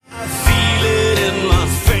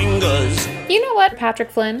what, Patrick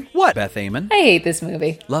Flynn? What, Beth Amon? I hate this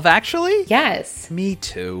movie. Love Actually? Yes. Me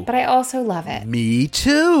too. But I also love it. Me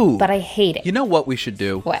too. But I hate it. You know what we should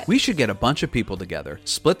do? What? We should get a bunch of people together,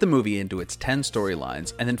 split the movie into its 10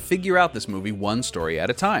 storylines, and then figure out this movie one story at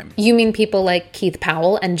a time. You mean people like Keith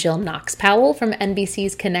Powell and Jill Knox Powell from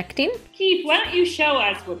NBC's Connecting? Keith, why don't you show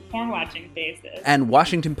us what porn-watching face is? And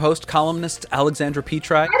Washington Post columnist Alexandra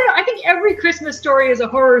Petri. I think every Christmas story is a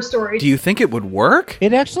horror story. Do you think it would work?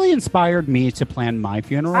 It actually inspired me to plan my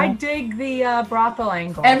funeral. I dig the brothel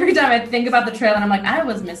angle. Every time I think about the trailer, I'm like, I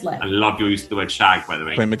was misled. I love your use of the word shag, by the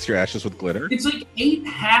way. Can I mix your ashes with glitter? It's like 8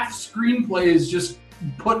 half screenplays just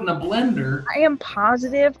put in a blender. I am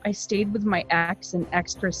positive I stayed with my ex an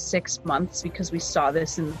extra 6 months because we saw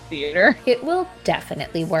this in the theater. It will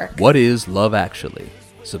definitely work. What is Love Actually?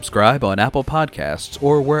 Subscribe on Apple Podcasts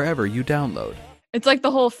or wherever you download. It's like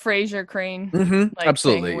the whole Frasier Crane. Mm-hmm. Like,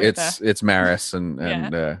 absolutely, it's Maris and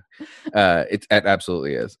it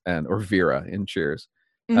absolutely is, or Vera in Cheers,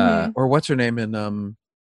 or what's her name in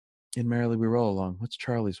Merrily We Roll Along? What's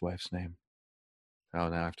Charlie's wife's name? Oh,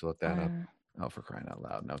 now I have to look that up. Oh, for crying out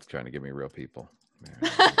loud! Now it's trying to give me real people.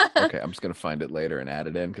 Okay, I'm just gonna find it later and add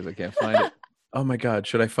it in because I can't find it. Oh my God,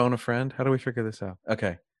 should I phone a friend? How do we figure this out?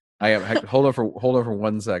 Okay. Hold on for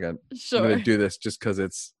 1 second. Sure. I'm gonna do this just because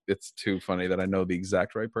it's too funny that I know the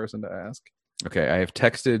exact right person to ask. Okay, I have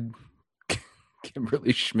texted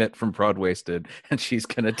Kimberly Schmidt from Broadwasted, and she's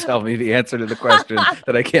gonna tell me the answer to the question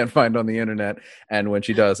that I can't find on the internet. And when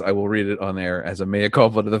she does, I will read it on air as a mea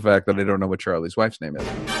culpa to the fact that I don't know what Charlie's wife's name is.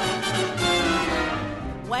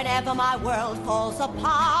 Whenever my world falls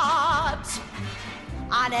apart,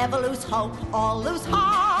 I never lose hope or lose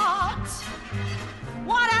heart.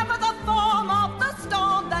 Whatever the form of the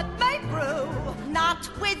storm that may brew, not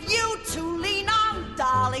with you to lean on,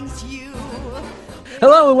 darlings, you.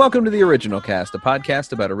 Hello and welcome to The Original Cast, a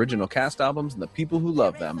podcast about original cast albums and the people who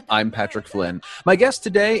love them. I'm Patrick Flynn. My guest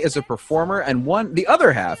today is a performer and the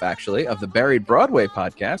other half, actually, of the Buried Broadway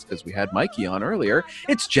podcast, because we had Mikey on earlier.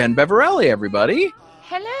 It's Jen Bevarelli, everybody.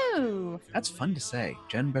 Hello. That's fun to say.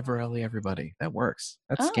 Jen Bevarelli, everybody. That works.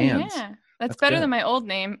 That scans. Yeah. That's better good. than my old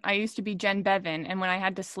name. I used to be Jen Bevan, and when I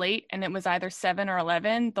had to slate and it was either 7 or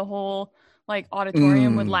 11, the whole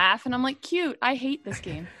auditorium would laugh, and I'm like, cute. I hate this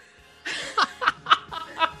game.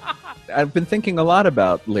 I've been thinking a lot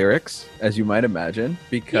about lyrics, as you might imagine,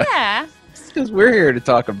 because we're here to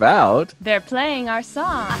talk about. They're playing our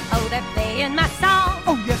song. Oh, they're playing my song.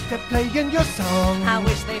 Oh, yes, they're playing your song. I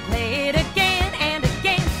wish they played it again and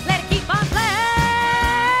again. Let it keep on playing.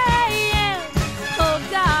 Oh,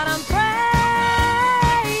 God, I'm praying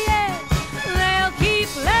they'll keep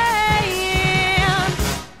playing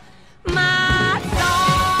my song.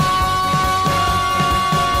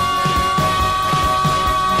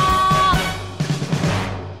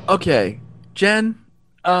 Okay, Jen,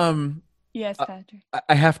 Yes, Patrick.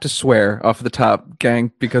 I have to swear off the top,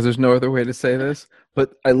 gang, because there's no other way to say this,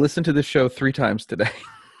 but I listened to the show 3 times today.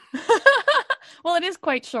 Well, it is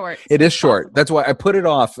quite short. So it is short. Possible. That's why I put it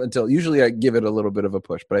off until, usually I give it a little bit of a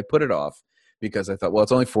push, but I put it off because I thought, well,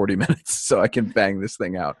 it's only 40 minutes, so I can bang this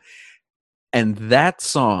thing out. And that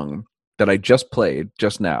song that I just played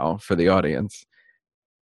just now for the audience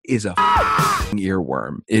is a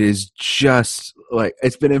earworm. It is just like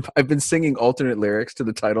I've been singing alternate lyrics to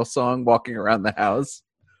the title song walking around the house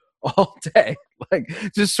all day, like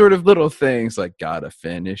just sort of little things like gotta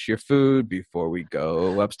finish your food before we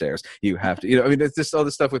go upstairs, you have to, it's just all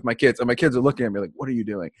this stuff with my kids, and my kids are looking at me like, what are you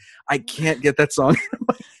doing? I can't get that song out of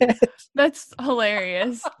my head. That's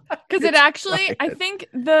hilarious, because it actually, I think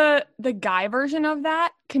the guy version of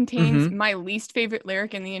that contains my least favorite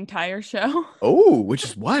lyric in the entire show. Oh, which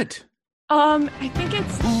is what? I think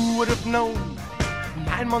it's, who would have known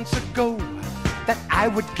 9 months ago that I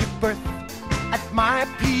would give birth at my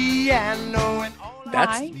piano? And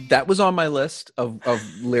that was on my list of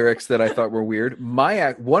lyrics that I thought were weird.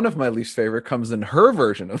 One of my least favorite comes in her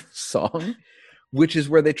version of the song, which is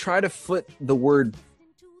where they try to fit the word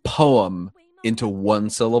poem into one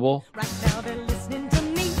syllable. Right now they're listening to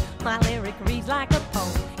me. My lyric reads like a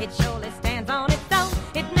poem. It surely stands on its own.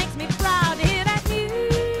 It makes me proud to hear that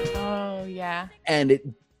news. Oh yeah. And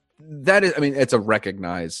it's a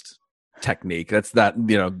recognized technique. That's not,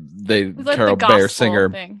 Carol Bayer singer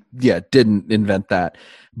thing. Didn't invent that,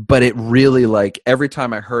 but it really, like, every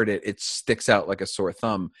time I heard it, it sticks out like a sore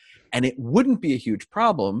thumb. And it wouldn't be a huge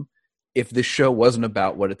problem if this show wasn't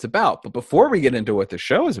about what it's about. But before we get into what the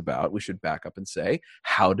show is about, we should back up and say,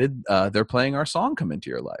 how did They're Playing Our Song come into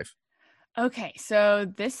your life? Okay, so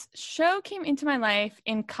this show came into my life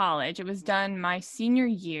in college. It was done my senior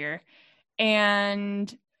year,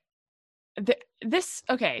 and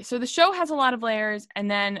So the show has a lot of layers, and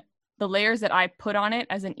then the layers that I put on it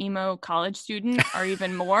as an emo college student are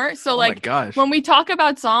even more. So Oh my gosh. when we talk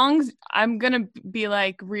about songs, I'm gonna be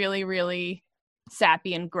like really, really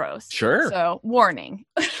sappy and gross. Sure. So warning.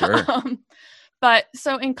 Sure. But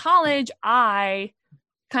so in college, I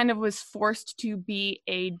kind of was forced to be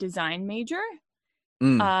a design major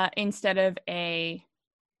instead of a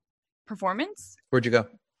performance. Where'd you go?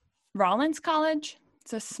 Rollins College.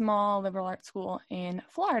 It's a small liberal arts school in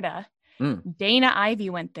Florida. Mm. Dana Ivey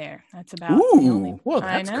went there. That's about the only. Well,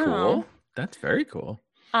 that's I know. cool. That's very cool.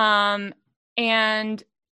 And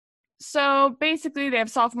so basically they have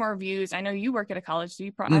sophomore reviews. I know you work at a college, so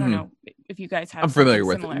you probably, I don't know if you guys have. I'm familiar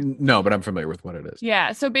with similar. it. No, but I'm familiar with what it is.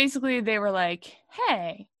 Yeah. So basically they were like,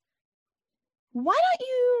 hey, why don't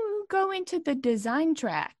you go into the design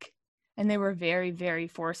track? And they were very, very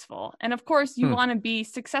forceful. And of course, you want to be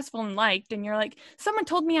successful and liked. And you're like, someone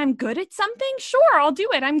told me I'm good at something. Sure, I'll do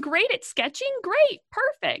it. I'm great at sketching. Great.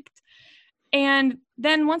 Perfect. And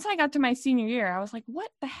then once I got to my senior year, I was like,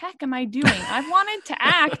 what the heck am I doing? I've wanted to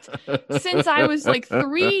act since I was like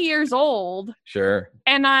 3 years old. Sure.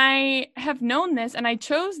 And I have known this. And I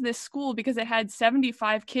chose this school because it had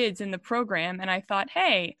 75 kids in the program. And I thought,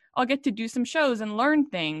 hey, I'll get to do some shows and learn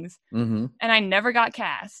things. Mm-hmm. And I never got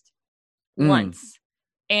cast. Once.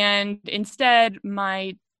 And instead,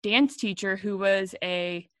 my dance teacher, who was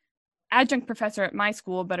a adjunct professor at my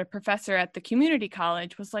school, but a professor at the community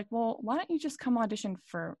college, was like, well, why don't you just come audition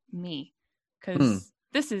for me? Because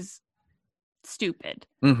this is stupid.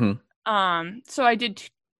 Mm-hmm. So I did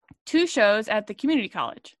 2 shows at the community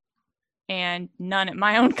college and none at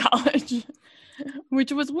my own college,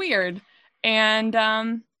 which was weird.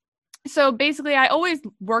 And so basically, I always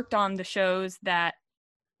worked on the shows that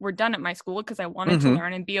were done at my school because I wanted to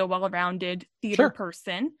learn and be a well-rounded theater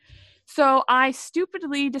person. So I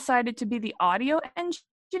stupidly decided to be the audio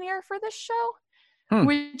engineer for this show,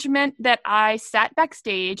 which meant that I sat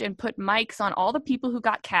backstage and put mics on all the people who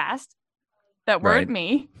got cast that weren't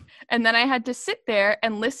me. And then I had to sit there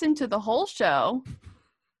and listen to the whole show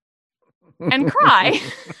and cry.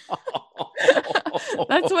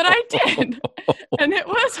 That's what I did. And it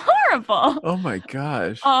was horrible. Oh my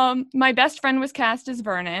gosh. My best friend was cast as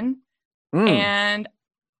Vernon. And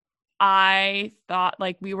I thought,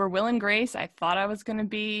 like, we were Will and Grace. I thought I was going to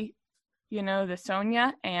be, the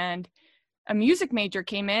Sonia. And a music major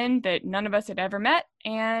came in that none of us had ever met.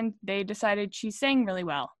 And they decided she sang really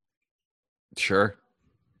well. Sure.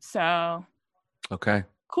 So. Okay.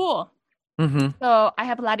 Cool. Mm-hmm. So I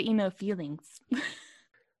have a lot of emo feelings.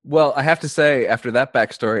 Well, I have to say, after that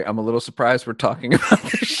backstory, I'm a little surprised we're talking about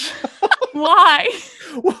this show. Why?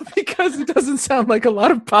 Well, because it doesn't sound like a lot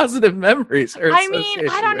of positive memories. I mean,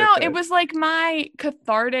 I don't know. It was like my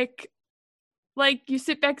cathartic, like, you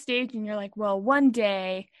sit backstage and you're like, well, one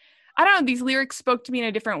day, I don't know, these lyrics spoke to me in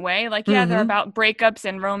a different way. Like, yeah, they're about breakups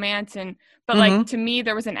and romance, but like, to me,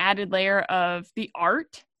 there was an added layer of the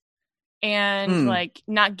art and like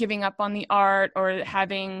not giving up on the art or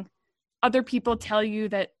having other people tell you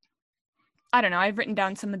that, I don't know, I've written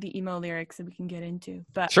down some of the emo lyrics that we can get into,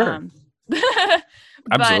 but sure.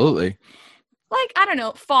 Absolutely. Like, I don't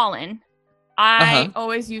know, Fallen. I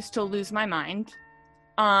always used to lose my mind.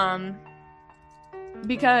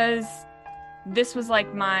 Because this was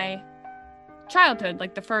like my childhood.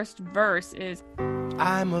 Like, the first verse is,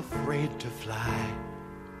 I'm afraid to fly,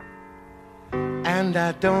 and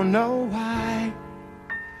I don't know why.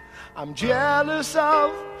 I'm jealous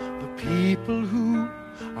of the people who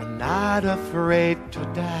are not afraid to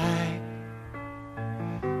die.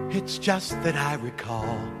 It's just that I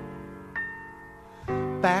recall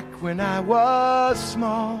back when I was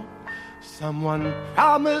small, someone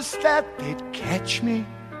promised that they'd catch me,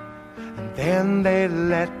 and then they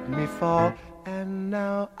let me fall. And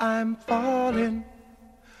now I'm falling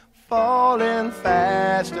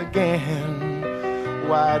fast again.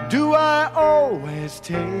 Why do I always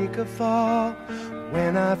take a fall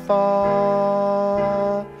when I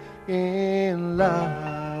fall in love?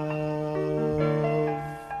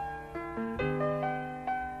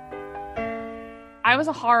 I was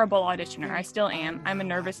a horrible auditioner. I still am. I'm a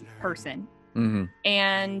nervous person.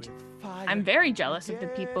 And I'm very jealous of the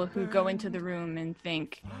people who go into the room and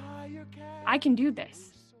think, I can do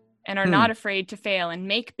this, and are not afraid to fail and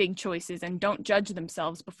make big choices and don't judge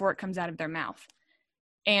themselves before it comes out of their mouth.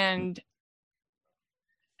 And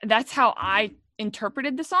that's how I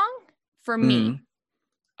interpreted the song for me.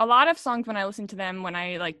 A lot of songs, when I listen to them, when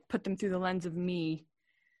I like put them through the lens of me,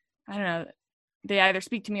 I don't know, they either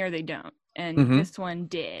speak to me or they don't. And this one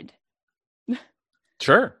did.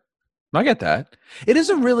 Sure. I get that. It is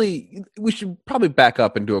a really. We should probably back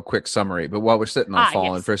up and do a quick summary. But while we're sitting on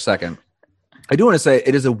Fallen yes. for a second, I do want to say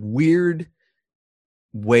it is a weird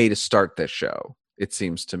way to start this show. It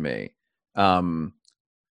seems to me.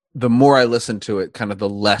 The more I listened to it, kind of the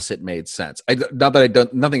less it made sense. Not that I done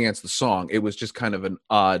nothing against the song. It was just kind of an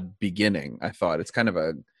odd beginning. I thought it's kind of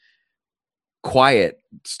a quiet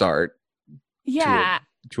start. Yeah.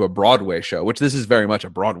 To a Broadway show, which this is very much a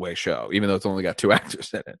Broadway show, even though it's only got 2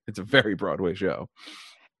 actors in it. It's a very Broadway show.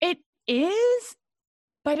 It is,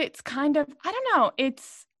 but it's kind of, I don't know.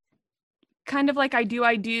 It's kind of like I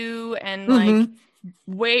Do, and like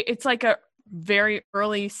it's like a very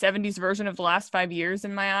early 70s version of the last 5 years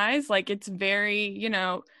in my eyes. Like it's very, you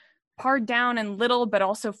know, pared down and little, but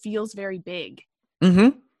also feels very big.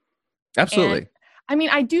 Absolutely. And, I mean,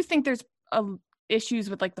 I do think there's issues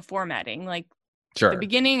with like the formatting, like sure. The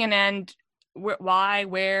beginning and end, why,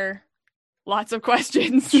 where, lots of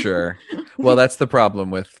questions. Sure. Well, that's the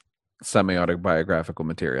problem with semi-autobiographical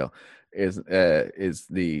material is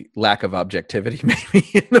the lack of objectivity maybe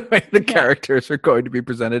in the way the characters are going to be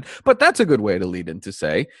presented. But that's a good way to lead into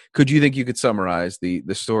say, could you think you could summarize the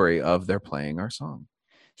story of They're Playing Our Song?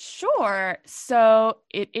 Sure. So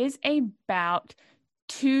it is about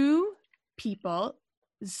 2 people,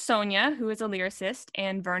 Sonia, who is a lyricist,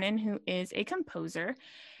 and Vernon, who is a composer.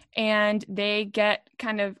 And they get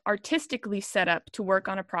kind of artistically set up to work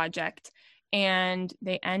on a project, and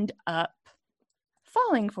they end up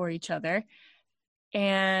falling for each other.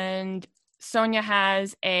 And Sonia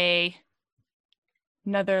has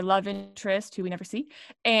another love interest who we never see.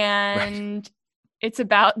 And it's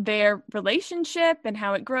about their relationship and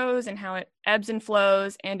how it grows and how it ebbs and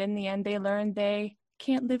flows. And in the end, they learn they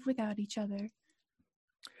can't live without each other.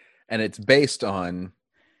 And it's based on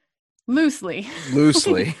loosely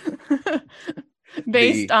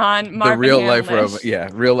based on Marvin the real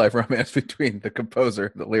Hamlish. real life romance between the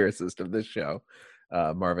composer, the lyricist of this show,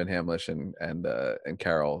 Marvin Hamlish, and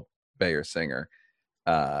Carol Bayer Sager.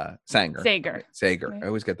 Right. I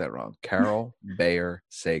always get that wrong. Carol Bayer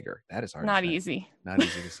Sager. That is hard. Not to say. easy. Not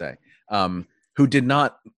easy to say. Who did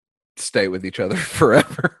not stay with each other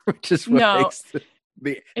forever, which is what makes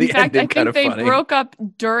in fact, I think they funny. broke up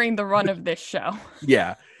during the run of this show.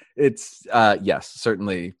 Yeah, it's yes,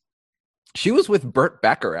 certainly. She was with Burt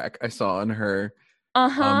Bacharach. I saw on her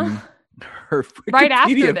her right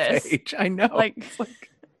Wikipedia after this page. I know. Like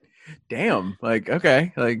damn. Like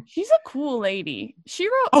okay. Like she's a cool lady. She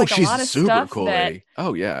wrote she's a lot of super stuff cool that lady.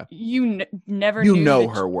 Oh yeah. You never you knew know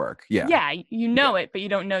her work. Yeah. Yeah, you know it, but you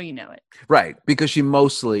don't know you know it. Right, because she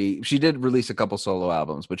did release a couple solo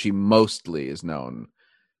albums, but she mostly is known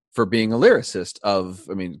for being a lyricist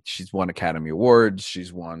she's won Academy Awards,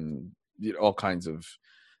 she's won all kinds of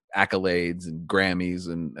accolades and Grammys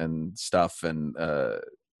and stuff, and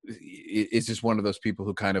it's just one of those people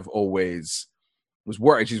who kind of always was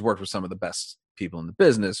working. She's worked with some of the best people in the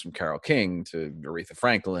business, from Carole King to Aretha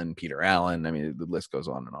Franklin, Peter Allen. I mean, the list goes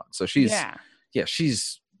on and on. So she's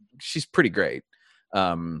pretty great,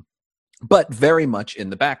 but very much in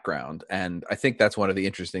the background. And I think that's one of the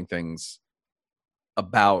interesting things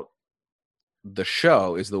about the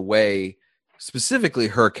show is the way specifically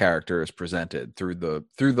her character is presented through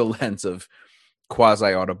the lens of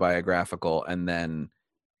quasi autobiographical and then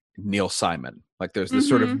Neil Simon. Like there's this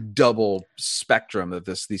sort of double spectrum that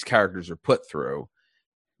these characters are put through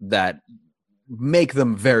that make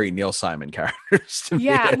them very Neil Simon characters to me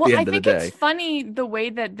at the end of the day. It's funny the way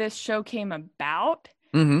that this show came about.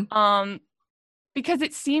 Because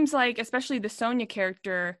it seems like, especially the Sonia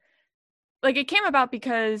character, like it came about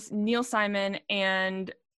because Neil Simon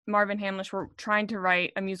and Marvin Hamlish were trying to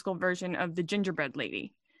write a musical version of The Gingerbread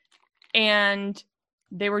Lady. And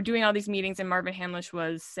they were doing all these meetings, and Marvin Hamlish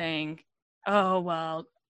was saying, oh, well,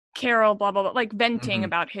 Carol, blah, blah, blah, like venting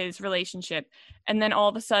about his relationship. And then all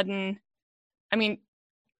of a sudden, I mean,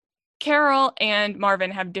 Carol and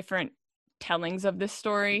Marvin have different tellings of this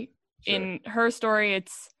story. Sure. In her story,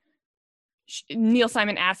 it's Neil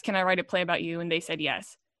Simon asked, can I write a play about you? And they said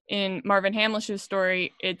yes. In Marvin Hamlish's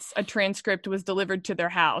story, it's a transcript was delivered to their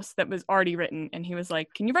house that was already written. And he was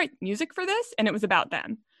like, can you write music for this? And it was about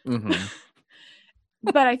them.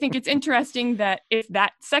 But I think it's interesting that if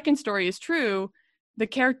that second story is true, the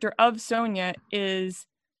character of Sonia is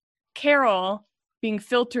Carol being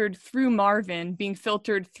filtered through Marvin, being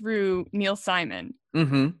filtered through Neil Simon.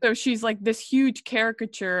 So she's like this huge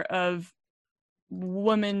caricature of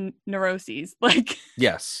woman neuroses. Like,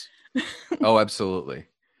 yes. Oh, absolutely.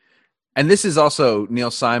 And this is also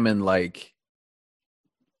Neil Simon, like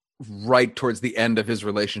right towards the end of his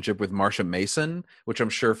relationship with Marsha Mason, which I'm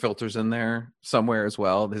sure filters in there somewhere as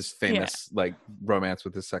well. His famous like romance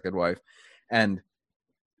with his second wife. And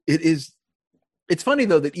it's funny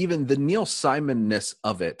though that even the Neil Simon-ness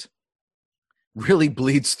of it really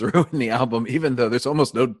bleeds through in the album, even though there's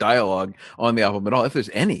almost no dialogue on the album at all, if there's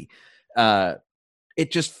any. It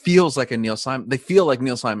just feels like a Neil Simon. They feel like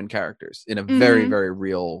Neil Simon characters in a very, very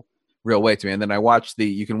real way to me. And then I watched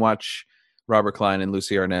you can watch Robert Klein and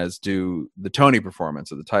Lucy Arnaz do the Tony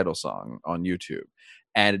performance of the title song on YouTube.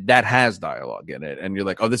 And that has dialogue in it. And you're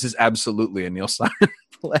like, oh, this is absolutely a Neil Simon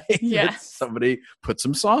play. Yes. That somebody put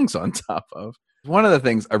some songs on top of. One of the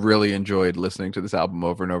things I really enjoyed listening to this album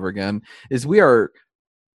over and over again is we're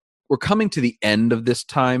coming to the end of this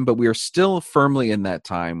time, but we are still firmly in that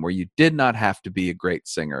time where you did not have to be a great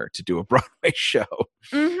singer to do a Broadway show.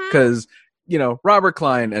 Because, Robert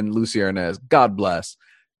Klein and Lucy Arnaz, God bless,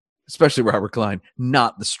 especially Robert Klein,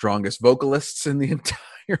 not the strongest vocalists in the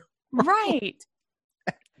entire world. Right.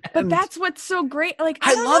 But that's what's so great. Like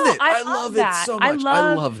I love it. I love it so much.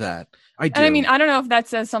 I love that. I do. And I mean, I don't know if that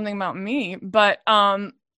says something about me, but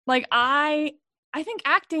like I think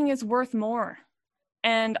acting is worth more.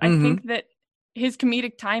 And I think that his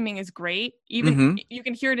comedic timing is great. Even you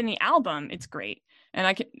can hear it in the album, it's great.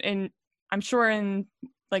 And I'm sure in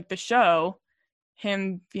like the show,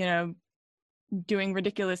 him, doing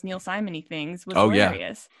ridiculous Neil Simon-y things was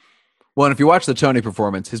hilarious. Yeah. Well, and if you watch the Tony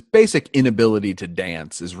performance, his basic inability to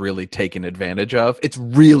dance is really taken advantage of. It's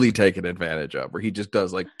really taken advantage of, where he just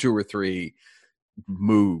does like 2 or 3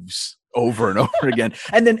 moves over and over again.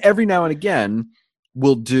 And then every now and again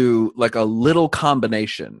will do like a little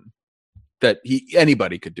combination that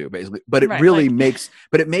anybody could do, basically. But it really makes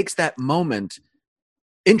that moment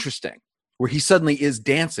interesting, where he suddenly is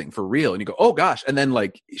dancing for real, and you go, oh gosh. And then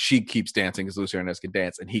like she keeps dancing because Lucy Arnaz can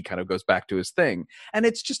dance, and he kind of goes back to his thing. And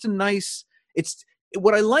it's just it's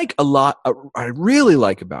what I like a lot. I really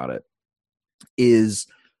like about it is,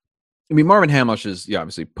 I mean, Marvin Hamlisch is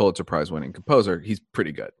obviously Pulitzer Prize winning composer. He's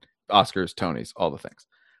pretty good. Oscars, Tonys, all the things.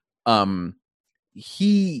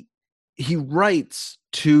 He writes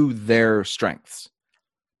to their strengths.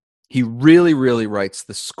 He really, really writes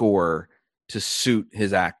the score to suit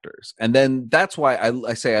his actors. And then that's why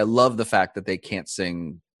I say I love the fact that they can't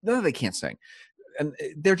sing. No, they can't sing. And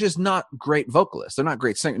they're just not great vocalists. They're not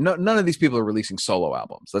great singers. No, none of these people are releasing solo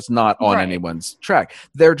albums. That's not on anyone's track.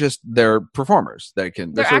 They're performers. They're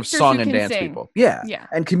sort of song and dance people. Yeah.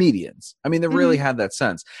 And comedians. I mean, they really had that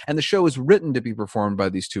sense. And the show is written to be performed by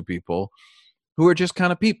these 2 people who are just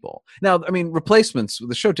kind of people. Now, I mean, Replacements,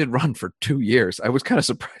 the show did run for 2 years. I was kind of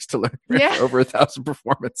surprised to learn over 1,000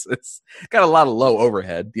 performances. Got a lot of low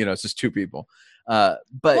overhead. It's just 2 people. But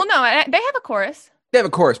well, no, they have a chorus. They have a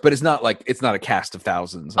chorus, but it's not a cast of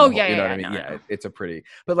thousands. Oh, yeah, you know what I mean? No. It's a pretty.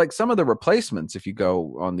 But like some of the Replacements, if you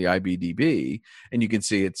go on the IMDb, and you can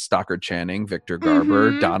see it's Stockard Channing, Victor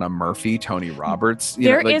Garber, Donna Murphy, Tony Roberts.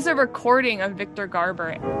 There is a recording of Victor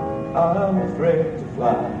Garber. I'm afraid to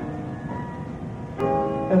fly.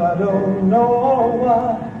 And I don't know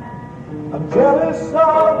why. I'm jealous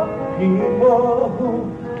of people who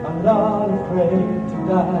are not afraid to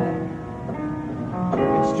die.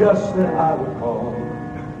 It's just that I recall,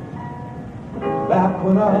 back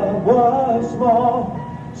when I was small,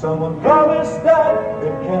 someone promised that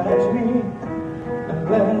they'd catch me, and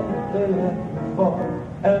then they let me fall.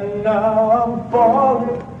 And now I'm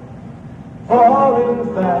falling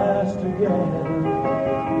fast again.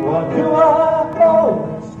 What do I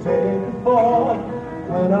always take it for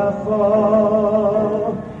when I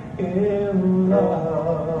fall in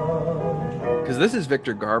love? Because this is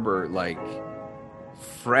Victor Garber, like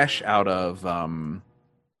fresh out of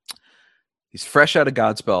he's fresh out of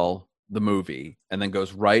Godspell, the movie, and then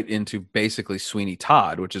goes right into basically Sweeney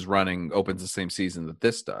Todd, which opens the same season that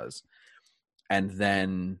this does, and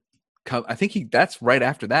then I think that's right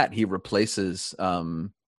after that he replaces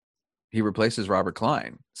Robert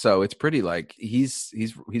Klein. So it's pretty like he's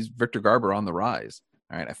Victor Garber on the rise.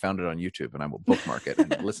 All right, I found it on YouTube, and I will bookmark it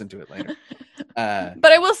and listen to it later.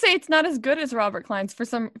 But I will say it's not as good as Robert Klein's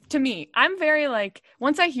to me. I'm very like,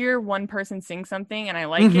 once I hear one person sing something and I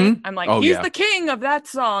like it, I'm like, he's the king of that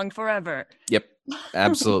song forever. Yep,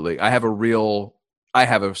 absolutely. I have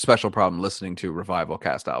a special problem listening to revival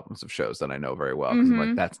cast albums of shows that I know very well, because I'm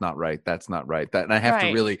like, that's not right. And I have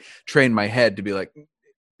to really train my head to be like,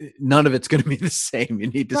 none of it's going to be the same. You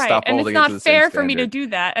need to stop holding it to the same standard. It's not fair for me to do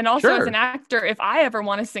that. And also, as an actor, if I ever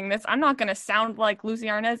want to sing this, I'm not going to sound like Lucy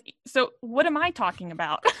Arnaz. So what am I talking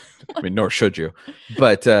about? I mean, nor should you.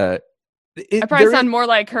 But I probably sound more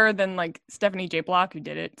like her than like Stephanie J. Block, who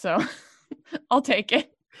did it. So I'll take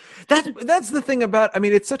it. That's the thing about. I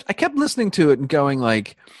mean, it's such. I kept listening to it and going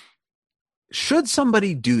like, should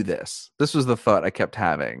somebody do this? This was the thought I kept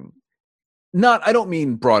having. I don't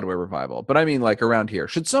mean Broadway revival, but I mean like around here.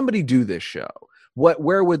 Should somebody do this show?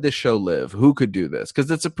 Where would this show live? Who could do this?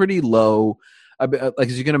 Because it's a pretty low, like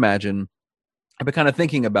as you can imagine, I've been kind of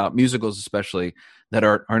thinking about musicals, especially that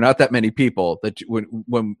are not that many people. That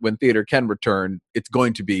when theater can return, it's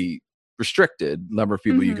going to be restricted number of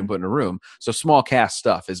people you can put in a room. So small cast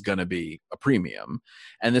stuff is going to be a premium.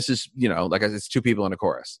 And this is, like I said, it's 2 people in a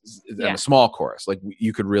chorus and a small chorus. Like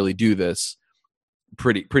you could really do this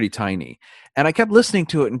pretty tiny. And I kept listening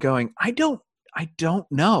to it and going, I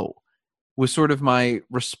don't know, was sort of my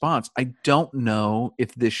response. I don't know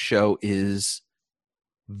if this show is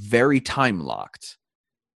very time locked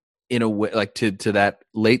in a way, like to that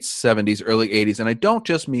late 70s, early 80s. And I don't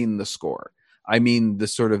just mean the score. I mean the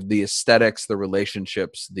sort of the aesthetics, the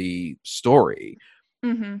relationships, the story.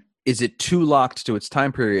 Mm-hmm. Is it too locked to its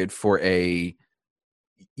time period for a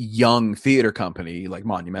young theater company like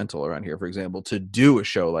Monumental around here, for example, to do a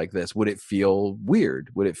show like this? Would it feel weird?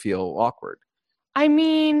 Would it feel awkward? I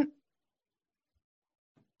mean,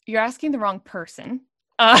 you're asking the wrong person.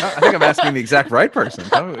 I think I'm asking the exact right person.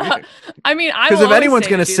 I mean, because if anyone's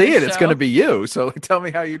going to see it, it's going to be you. So tell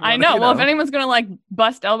me how you. I know. Well, if anyone's going to like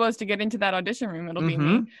bust elbows to get into that audition room, it'll be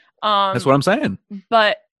me. That's what I'm saying.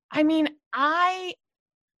 But I mean,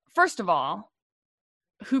 first of all,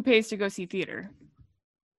 who pays to go see theater?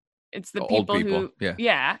 It's the people who,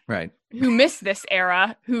 right, who missed this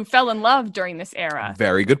era, who fell in love during this era.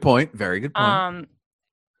 Very good point. Very good point.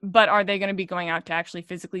 But are they going to be going out to actually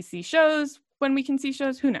physically see shows when we can see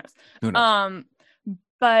shows? Who knows? Who knows?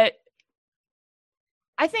 But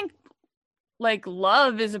I think like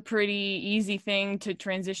love is a pretty easy thing to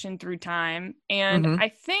transition through time. And I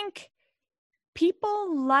think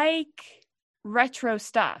people like retro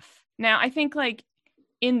stuff. Now, I think like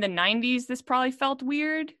in the 90s, this probably felt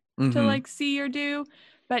weird to like see or do.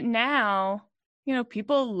 But now,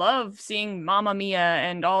 people love seeing Mamma Mia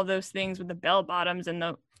and all those things with the bell bottoms and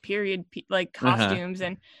the period like costumes.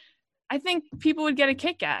 And I think people would get a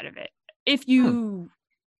kick out of it if you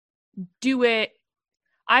do it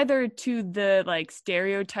either to the like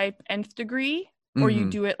stereotype nth degree, or you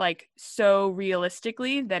do it like so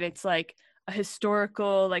realistically that it's like a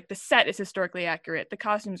historical, like the set is historically accurate, the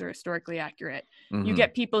costumes are historically accurate. You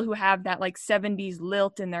get people who have that like 70s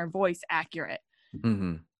lilt in their voice accurate.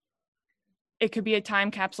 It could be a time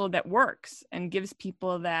capsule that works and gives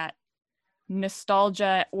people that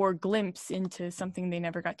nostalgia or glimpse into something they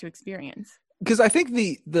never got to experience. Because I think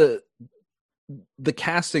the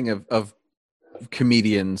casting of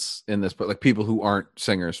comedians in this, but like people who aren't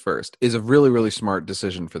singers first, is a really, really smart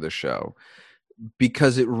decision for this show,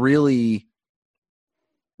 because it really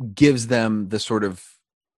gives them the sort of,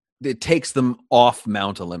 it takes them off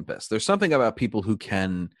Mount Olympus. There's something about people who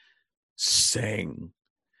can sing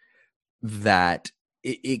that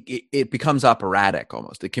it becomes operatic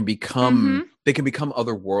almost. It can become they can become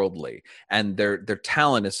otherworldly, and their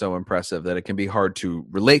talent is so impressive that it can be hard to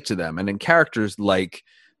relate to them. And in characters like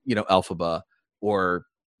Elphaba or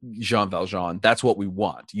Jean Valjean, that's what we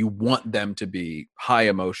want. You want them to be high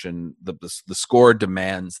emotion. The score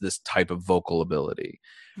demands this type of vocal ability,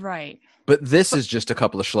 right? But this is just a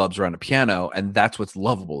couple of schlubs around a piano, and that's what's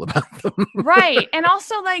lovable about them. Right. And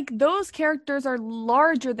also, like, those characters are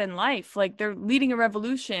larger than life. Like, they're leading a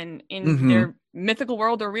revolution in their mythical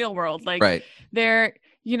world or real world. Like, they're,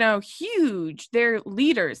 huge. They're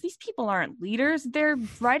leaders. These people aren't leaders. They're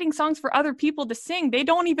writing songs for other people to sing. They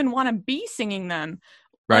don't even want to be singing them.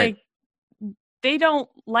 Right. Like, they don't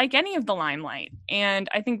like any of the limelight. And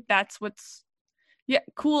I think that's what's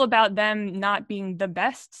cool about them not being the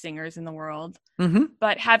best singers in the world,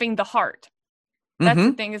 but having the heart. That's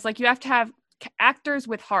the thing, is like you have to have actors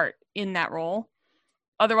with heart in that role.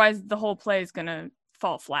 Otherwise, the whole play is going to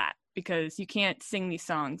fall flat, because you can't sing these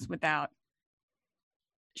songs without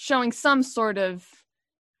showing some sort of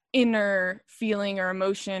inner feeling or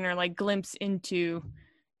emotion or like glimpse into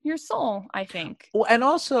your soul, I think. Well, and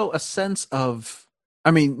also a sense of,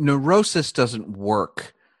 neurosis doesn't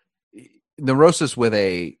work. Neurosis with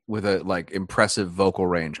a like impressive vocal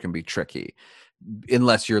range can be tricky,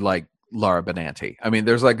 unless you're like Laura Benanti.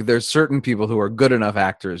 There's certain people who are good enough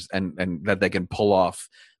actors and that they can pull off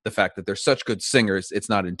the fact that they're such good singers, it's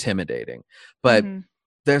not intimidating. But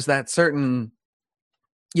there's that certain,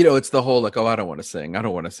 it's the whole like, oh, I don't want to sing.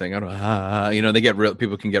 They get real.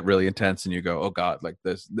 People can get really intense, and you go, oh God, like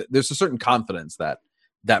there's a certain confidence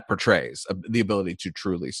that portrays the ability to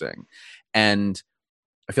truly sing. And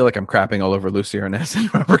I feel like I'm crapping all over Lucy Arnaz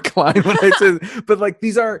and Robert Klein when I say, but like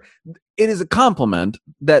it is a compliment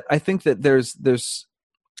that I think that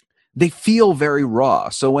they feel very raw.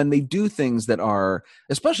 So when they do things that are,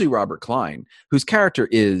 especially Robert Klein, whose character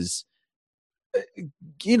is,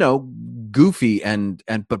 goofy and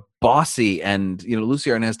but bossy, and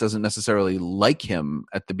Lucy Arnaz doesn't necessarily like him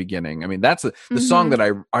at the beginning. I mean, that's the song that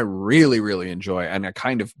I really, really enjoy, and I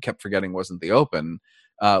kind of kept forgetting wasn't the open,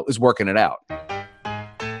 is Working It Out.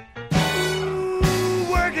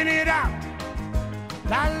 Working it out.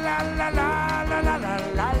 La la la la la la la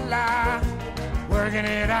la la. Working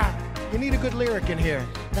it out. You need a good lyric in here.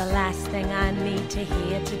 The last thing I need to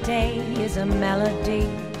hear today is a melody.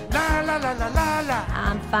 La la la la la la.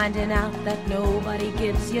 I'm finding out that nobody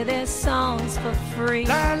gives you their songs for free.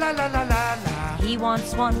 La la la la la la. He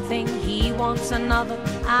wants one thing, he wants another.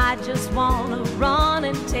 I just wanna run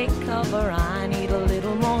and take cover. I need a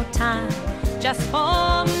little more time just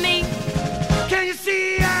for me. Can you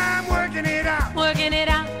see I'm working it out? Working it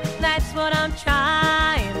out, that's what I'm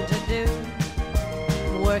trying to do.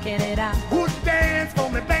 Working it out. Who'd dance for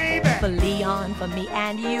me, baby? For Leon, for me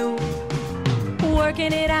and you.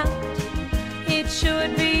 Working it out, it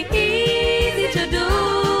should be easy to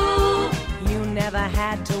do. You never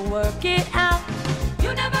had to work it out.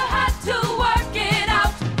 You never had to work it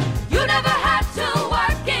out. You never had to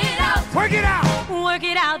work it out. Work it out. Work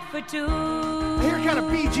it out for two. Here kind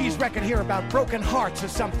of Bee Gees record here about broken hearts or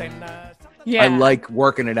something. I like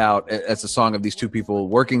Working It Out as a song of these two people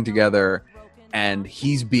working together, and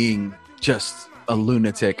he's being just a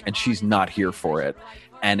lunatic and she's not here for it.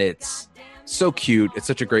 And it's so cute. It's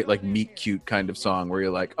such a great like meet cute kind of song where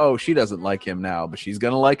you're like, oh, she doesn't like him now, but she's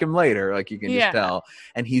gonna like him later. Like you can just tell.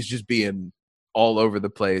 And he's just being all over the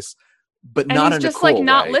place, but and not he's in just a cool like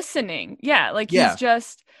not way. listening. Yeah, like he's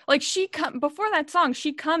just like before that song,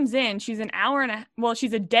 she comes in. She's an hour and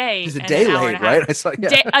she's a day. She's a day late, right? I saw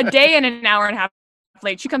a day and an hour and a half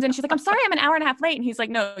late. She comes in. She's like, I'm sorry, I'm an hour and a half late. And he's like,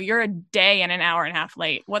 no, you're a day and an hour and a half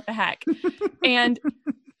late. What the heck? And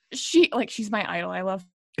she's my idol. I love.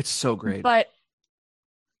 It's so great. But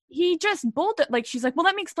he just bulldozed. Like she's like, well,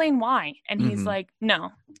 let me explain why. And he's like,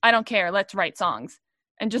 no, I don't care. Let's write songs.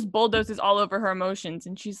 And just bulldozes all over her emotions.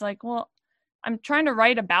 And she's like, well, I'm trying to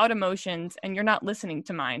write about emotions and you're not listening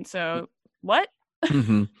to mine. So what?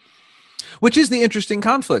 Which is the interesting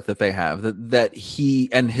conflict that they have, that he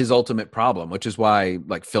and his ultimate problem, which is why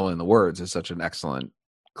like fill in the words is such an excellent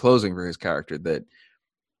closing for his character, that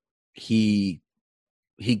he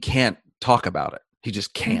can't talk about it. He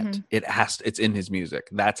just can't. It's in his music.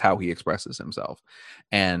 That's how he expresses himself.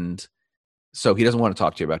 And so he doesn't want to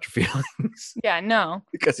talk to you about your feelings. Yeah, no.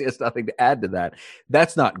 Because he has nothing to add to that.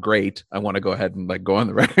 That's not great. I want to go ahead and like go on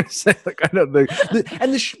the record and say like, I know but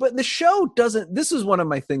the show doesn't, this is one of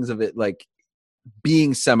my things of it, like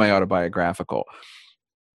being semi-autobiographical,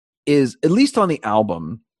 is at least on the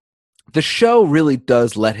album, the show really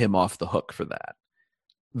does let him off the hook for that.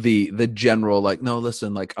 The general, like, no,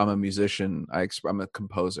 listen, like I'm a musician. I'm a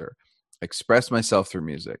composer. I express myself through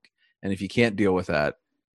music. And if you can't deal with that,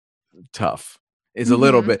 tough is a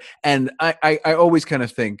little bit. And I always kind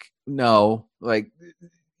of think, no, like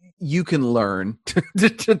you can learn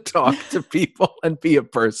to talk to people and be a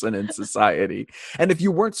person in society. And if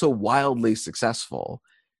you weren't so wildly successful,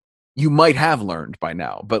 you might have learned by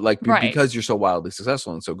now. But like because you're so wildly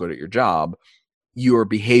successful and so good at your job, your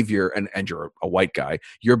behavior, and you're a white guy,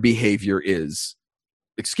 your behavior is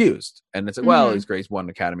excused. And it's like, well, he's great. He's won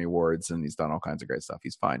Academy Awards and he's done all kinds of great stuff.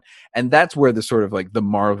 He's fine. And that's where the sort of like the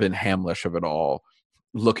Marvin Hamlish of it all,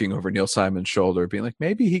 looking over Neil Simon's shoulder, being like,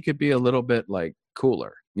 maybe he could be a little bit like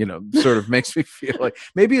cooler, sort of makes me feel like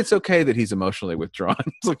maybe it's okay that he's emotionally withdrawn.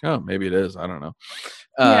 It's like, oh, maybe it is. I don't know.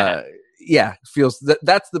 Yeah, feels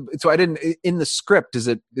that's the, so I didn't, in the script, is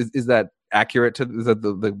that accurate to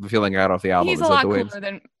the feeling I got off the album? He's is a that lot the way cooler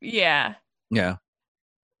than, yeah.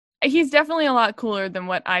 He's definitely a lot cooler than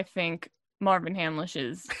what I think Marvin Hamlish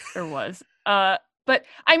is or was. But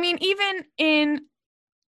I mean, even in,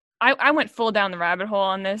 I went full down the rabbit hole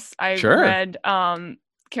on this. I read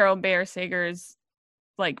Carol Bayer Sager's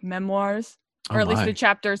like memoirs, or at least the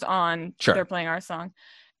chapters on They're Playing Our Song.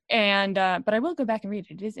 And but I will go back and read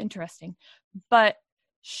it. It is interesting. But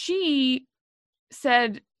she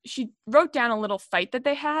said she wrote down a little fight that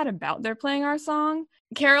they had about They're Playing Our Song.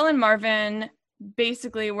 Carol and Marvin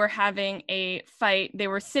basically were having a fight. They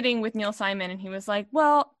were sitting with Neil Simon and he was like,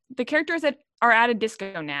 well, the characters that are at a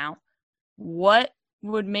disco now, what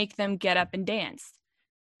would make them get up and dance?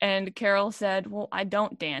 And Carol said, well, I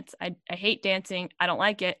don't dance. I hate dancing. I don't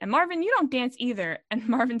like it. And Marvin, you don't dance either. And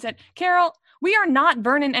Marvin said, Carol, We are not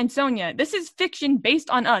Vernon and Sonia. This is fiction based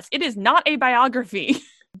on us. It is not a biography.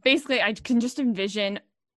 Basically, I can just envision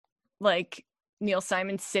like Neil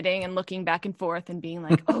Simon sitting and looking back and forth and being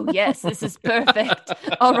like, oh yes, this is perfect.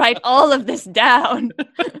 I'll write all of this down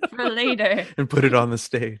for later. And put it on the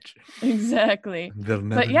stage. Exactly. They'll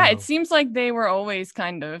never But yeah, know. it seems like they were always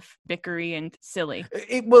kind of bickery and silly.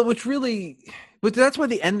 But that's why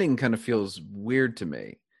the ending kind of feels weird to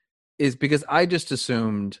me, is because I just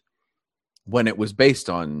assumed when it was based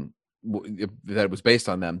on that it was based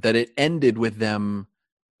on them, that it ended with them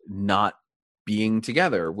not being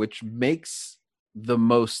together, which makes the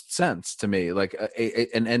most sense to me. Like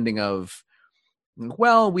an ending of,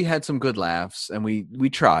 well, we had some good laughs and we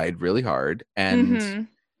tried really hard and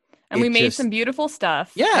we made some beautiful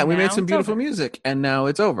stuff. Yeah, we made some beautiful music and now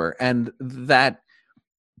it's over. And that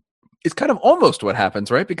is kind of almost what happens,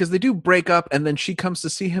 right? Because they do break up and then she comes to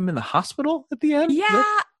see him in the hospital at the end. Yeah,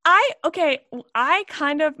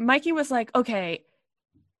 Mikey was like, okay,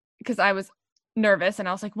 because I was nervous and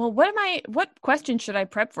I was like, well, what question should I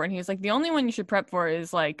prep for? And he was like, the only one you should prep for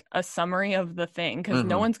is like a summary of the thing, because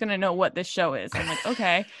no one's gonna know what this show is. I'm like,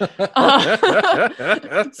 okay.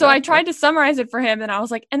 So I tried to summarize it for him and I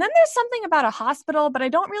was like, and then there's something about a hospital, but I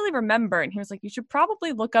don't really remember. And he was like, you should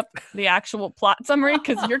probably look up the actual plot summary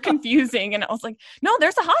because you're confusing. And I was like, no,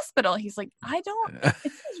 there's a hospital. He's like, it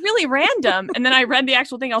seems really random. And then I read the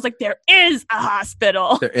actual thing. I was like, there is a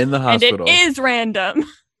hospital. They're in the hospital. And it is random.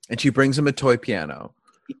 And she brings him a toy piano.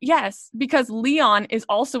 Yes, because Leon is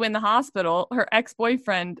also in the hospital, her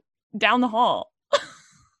ex-boyfriend, down the hall.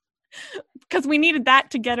 Because we needed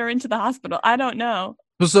that to get her into the hospital. I don't know.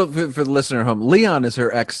 So for the listener at home, Leon is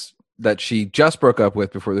her ex that she just broke up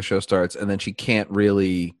with before the show starts, and then she can't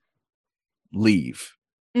really leave.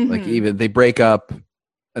 Like even they break up,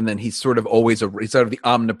 and then he's sort of always he's sort of the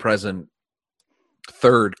omnipresent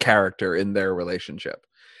third character in their relationship.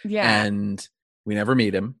 Yeah. And we never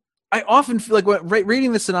meet him. I often feel like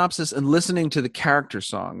reading the synopsis and listening to the character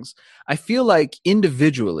songs, I feel like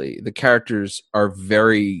individually the characters are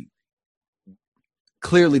very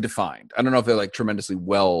clearly defined. I don't know if they're like tremendously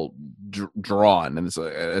well drawn,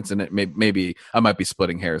 and maybe I might be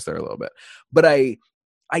splitting hairs there a little bit, but I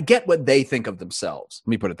get what they think of themselves.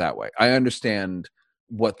 Let me put it that way. I understand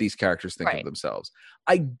what these characters think of themselves.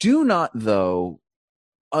 I do not, though,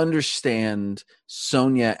 understand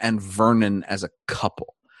Sonia and Vernon as a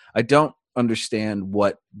couple. I don't understand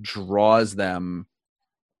what draws them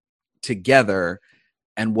together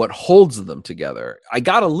and what holds them together. I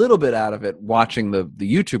got a little bit out of it watching the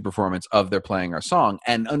YouTube performance of They're Playing Our Song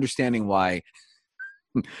and understanding why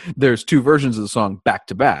there's two versions of the song back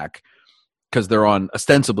to back, because they're on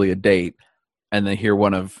ostensibly a date and they hear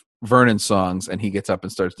one of Vernon's songs and he gets up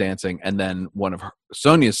and starts dancing, and then one of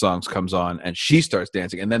Sonia's songs comes on and she starts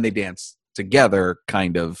dancing, and then they dance together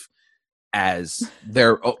kind of as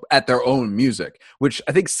they're at their own music, which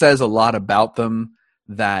I think says a lot about them,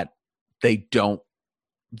 that they don't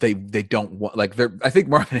want, like, they're, I think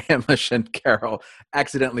Marvin Hamlish and Carol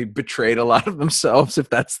accidentally betrayed a lot of themselves, if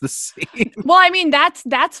that's the scene. Well, I mean, that's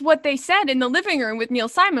what they said in the living room with Neil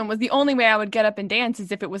Simon, was the only way I would get up and dance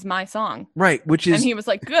is if it was my song. Right, which is, and he was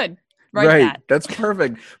like, good. Right, that's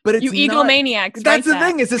perfect. But it's you egomaniacs. That's the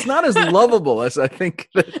thing, is it's not as lovable as I think.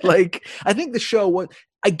 Like, I think the show,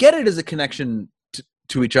 I get it as a connection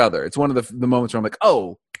to each other. It's one of the moments where I'm like,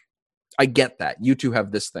 oh, I get that. You two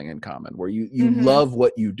have this thing in common where you love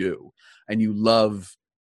what you do, and you love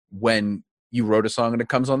when you wrote a song and it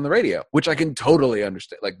comes on the radio, which I can totally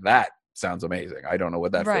understand. Like, that sounds amazing. I don't know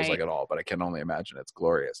what that feels like at all, but I can only imagine it's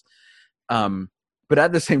glorious. But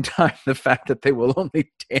at the same time, the fact that they will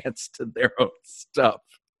only dance to their own stuff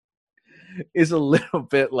is a little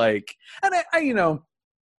bit like, and I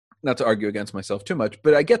not to argue against myself too much,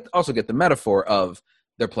 but I also get the metaphor of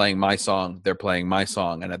they're playing my song,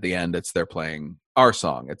 and at the end they're playing our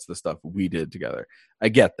song. It's the stuff we did together. I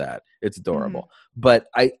get that. It's adorable. But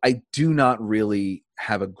I do not really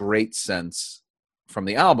have a great sense from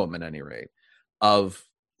the album, at any rate, of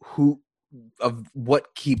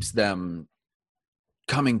what keeps them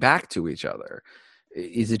coming back to each other.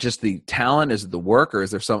 Is it just the talent? Is it the work? Or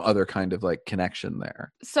is there some other kind of like connection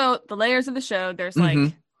there? So the layers of the show, there's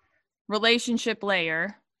like relationship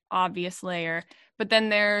layer, obvious layer, but then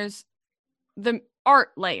there's the art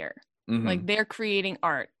layer. Like, they're creating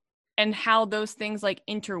art, and how those things like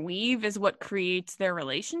interweave is what creates their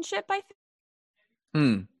relationship, I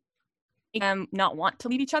think. Not want to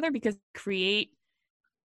leave each other because create,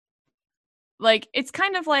 like, it's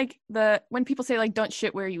kind of like when people say like don't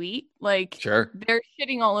shit where you eat, like, sure, they're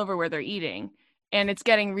shitting all over where they're eating, and it's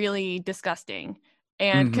getting really disgusting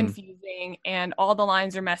and confusing, and all the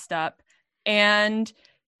lines are messed up, And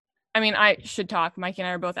I mean, I should talk. Mikey and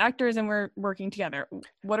I are both actors and we're working together.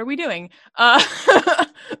 What are we doing?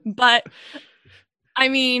 But I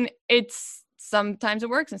mean, it's sometimes it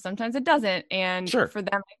works and sometimes it doesn't. And for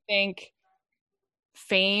them, I think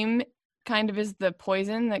fame kind of is the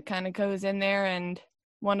poison that kind of goes in there. And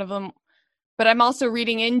one of them, but I'm also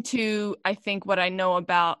reading into, I think, what I know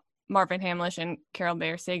about Marvin Hamlish and Carol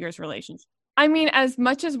Bayer Sager's relationship. I mean, as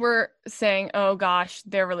much as we're saying, oh gosh,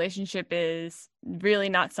 their relationship is really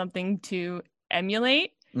not something to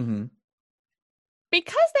emulate, Mm-hmm.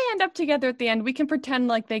 because they end up together at the end, we can pretend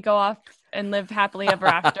like they go off and live happily ever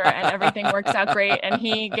after and everything works out great and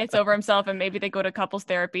he gets over himself and maybe they go to couples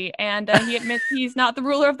therapy and he admits he's not the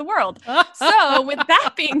ruler of the world. So with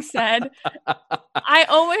that being said, I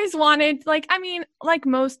always wanted, like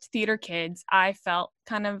most theater kids, I felt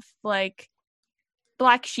kind of like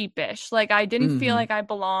black sheepish. Like I didn't feel like I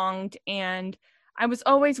belonged, and I was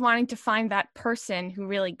always wanting to find that person who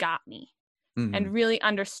really got me and really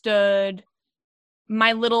understood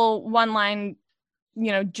my little one-line,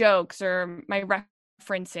 jokes or my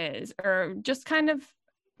references or just kind of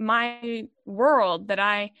my world that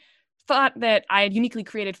I thought that I had uniquely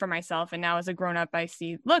created for myself. And now as a grown-up, I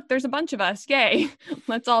see, look, there's a bunch of us, yay,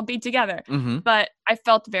 let's all be together. But I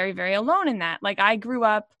felt very, very alone in that. Like I grew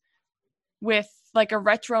up with like a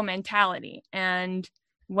retro mentality. And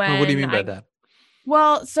when what do you mean by that?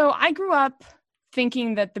 Well, so I grew up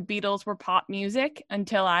thinking that the Beatles were pop music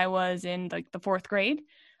until I was in like the 4th grade.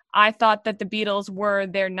 I thought that the Beatles were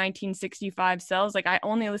their 1965 selves. Like I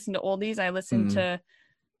only listened to oldies. I listened to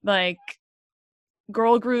like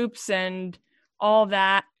girl groups and all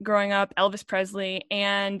that growing up, Elvis Presley.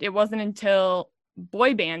 And it wasn't until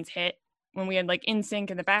boy bands hit, when we had like NSYNC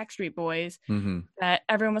and the Backstreet Boys, that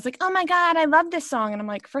everyone was like, oh my God, I love this song. And I'm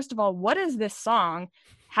like, first of all, what is this song?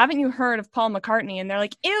 Haven't you heard of Paul McCartney? And they're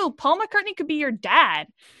like, ew, Paul McCartney could be your dad.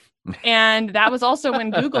 And that was also when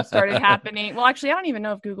Google started happening. Well, actually, I don't even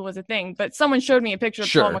know if Google was a thing, but someone showed me a picture of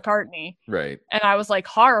Paul McCartney. Right. And I was like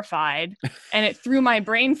horrified, and it threw my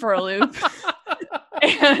brain for a loop.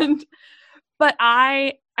 But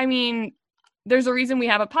I mean, there's a reason we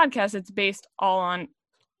have a podcast that's based all on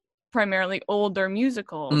primarily older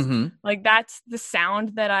musicals. Like that's the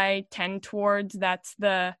sound that I tend towards. That's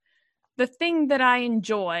the thing that I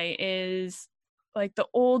enjoy, is like the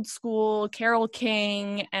old school Carole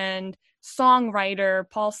King and songwriter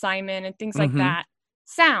Paul Simon and things like that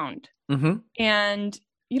sound. And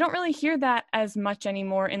you don't really hear that as much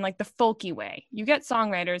anymore in like the folky way. You get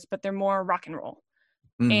songwriters, but they're more rock and roll.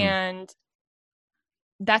 And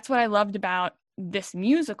that's what I loved about this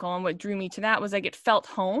musical, and what drew me to that was like it felt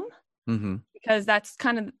home. Because that's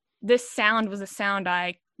kind of, this sound was a sound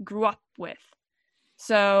I grew up with.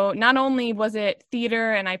 So not only was it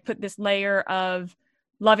theater, and I put this layer of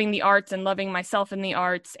loving the arts and loving myself in the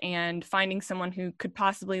arts and finding someone who could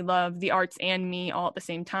possibly love the arts and me all at the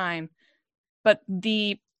same time, but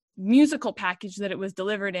the musical package that it was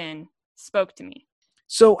delivered in spoke to me.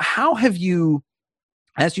 So how have you,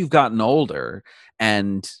 as you've gotten older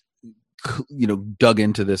and dug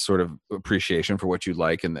into this sort of appreciation for what you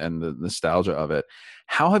like and the nostalgia of it,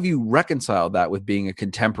 how have you reconciled that with being a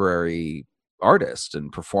contemporary artist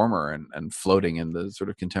and performer and floating in the sort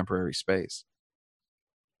of contemporary space?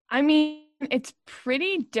 I mean, it's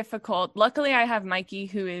pretty difficult. Luckily, I have Mikey,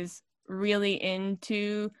 who is really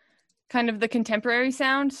into kind of the contemporary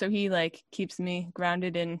sound, so he like keeps me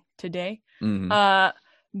grounded in today.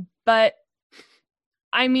 But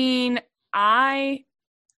I mean, I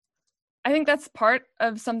think that's part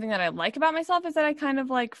of something that I like about myself, is that I kind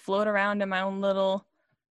of like float around in my own little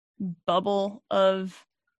bubble of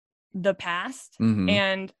the past.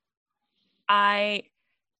 And I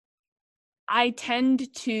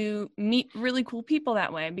tend to meet really cool people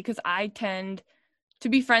that way, because I tend to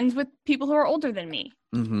be friends with people who are older than me.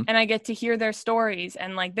 And I get to hear their stories.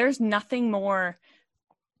 And like, there's nothing more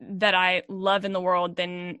that I love in the world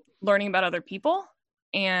than learning about other people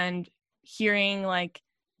and hearing like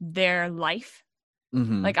their life.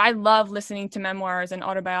 Like I love listening to memoirs and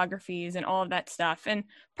autobiographies and all of that stuff. And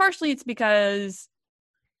partially it's because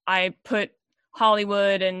I put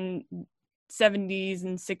Hollywood and 70s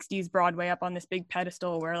and 60s Broadway up on this big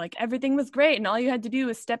pedestal where like everything was great and all you had to do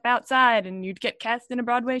was step outside and you'd get cast in a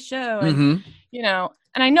Broadway show. And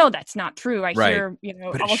and I know that's not true. I hear,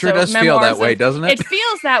 but it also sure does feel that way, doesn't it? It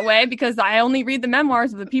feels that way because I only read the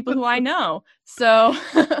memoirs of the people who I know. So,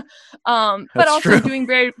 but also doing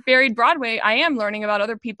Buried Broadway, I am learning about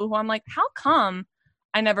other people who I'm like, how come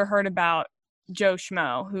I never heard about Joe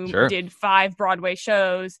Schmo, who did 5 Broadway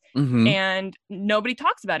shows and nobody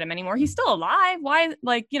talks about him anymore? He's still alive. Why?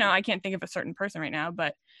 Like, I can't think of a certain person right now,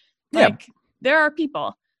 but Like there are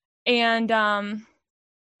people. And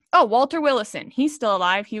Walter Willison, he's still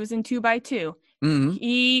alive. He was in 2x2.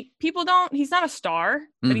 Mm-hmm. He's not a star,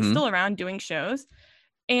 but he's Mm-hmm. still around doing shows.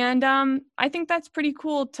 And I think that's pretty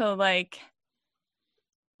cool to like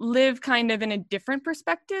live kind of in a different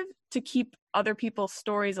perspective, to keep other people's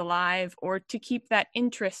stories alive or to keep that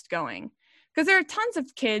interest going. Because there are tons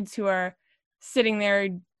of kids who are sitting there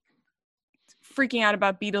freaking out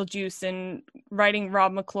about Beetlejuice and writing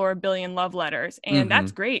Rob McClure a billion love letters. And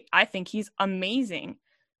that's great. I think he's amazing.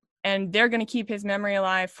 And they're going to keep his memory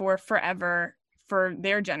alive for forever for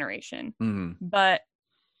their generation. But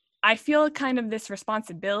I feel kind of this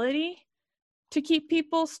responsibility to keep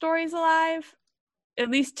people's stories alive, at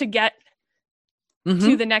least to get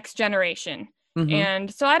to the next generation.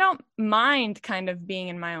 And so I don't mind kind of being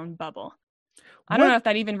in my own bubble. I don't know if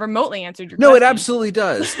that even remotely answered your question. No, it absolutely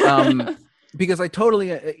does. Because I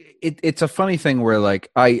totally, it's a funny thing where like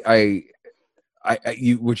what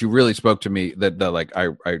you really spoke to me that like I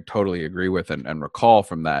totally agree with and recall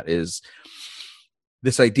from that is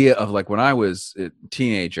this idea of like when I was a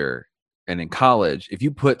teenager and in college, if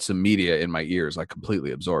you put some media in my ears, I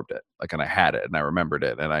completely absorbed it. Like, and I had it and I remembered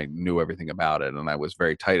it and I knew everything about it and I was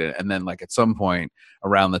very tight in it. And then like at some point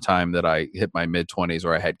around the time that I hit my mid-20s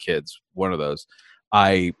or I had kids, one of those,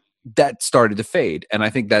 that started to fade. And I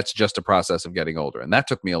think that's just a process of getting older. And that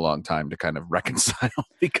took me a long time to kind of reconcile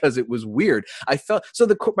because it was weird. I felt so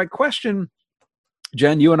my question,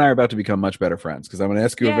 Jen, you and I are about to become much better friends because I'm going to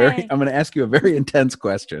ask you a very intense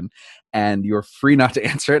question and you're free not to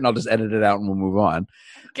answer it and I'll just edit it out and we'll move on.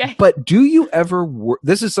 Okay. But do you ever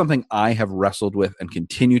this is something I have wrestled with and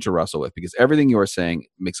continue to wrestle with because everything you are saying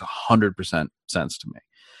makes 100% sense to me.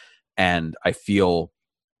 And I feel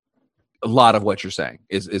a lot of what you're saying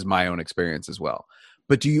is my own experience as well.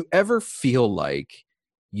 But do you ever feel like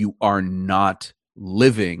you are not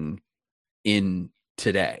living in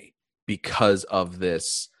today because of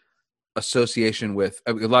this association with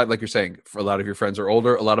a lot, like you're saying, for a lot of your friends are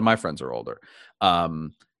older, a lot of my friends are older.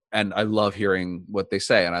 And I love hearing what they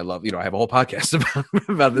say. And I love, I have a whole podcast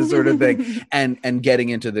about this sort of thing and getting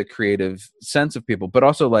into the creative sense of people, but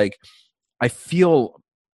also like, I feel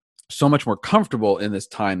so much more comfortable in this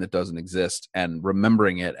time that doesn't exist and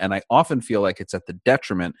remembering it. And I often feel like it's at the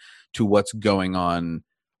detriment to what's going on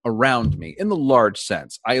around me in the large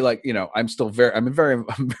sense. I like, I'm very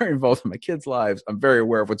involved in my kids' lives. I'm very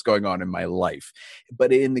aware of what's going on in my life,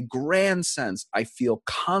 but in the grand sense, I feel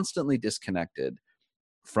constantly disconnected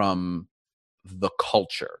from the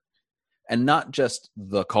culture, and not just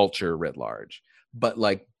the culture writ large, but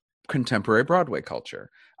like contemporary Broadway culture.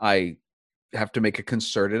 I have to make a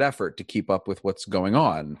concerted effort to keep up with what's going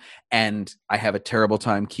on. And I have a terrible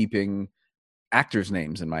time keeping actors'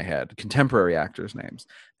 names in my head, contemporary actors' names,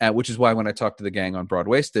 which is why when I talk to the gang on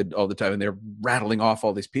Broadwasted all the time and they're rattling off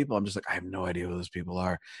all these people, I'm just like, I have no idea who those people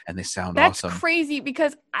are. And they sound awesome. That's crazy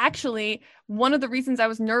because actually one of the reasons I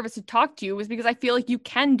was nervous to talk to you was because I feel like you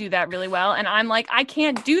can do that really well. And I'm like, I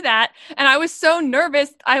can't do that. And I was so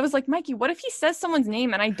nervous. I was like, Mikey, what if he says someone's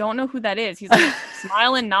name and I don't know who that is? He's like,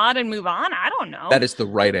 smile and nod and move on. I don't know. That is the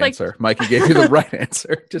right answer. Mikey gave you the right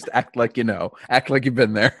answer. Just act like you know. Act like you've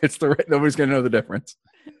been there. It's the right. Nobody's going to know the difference.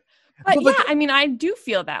 But yeah, I mean, I do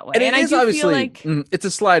feel that way. And I do obviously, feel like it's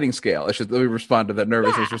a sliding scale. Let me respond to that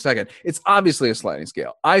nervousness for a second. It's obviously a sliding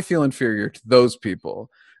scale. I feel inferior to those people.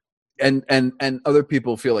 And other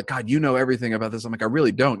people feel like, God, you know everything about this. I'm like, I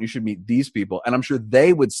really don't. You should meet these people. And I'm sure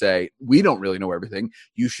they would say, we don't really know everything.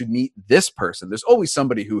 You should meet this person. There's always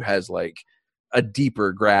somebody who has like a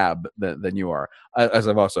deeper grab than you are. As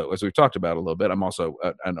we've talked about a little bit, I'm also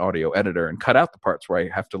an audio editor and cut out the parts where I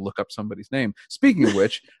have to look up somebody's name. Speaking of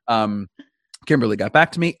which, Kimberly got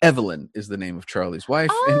back to me. Evelyn is the name of Charlie's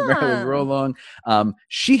wife in Marilyn Roll Along.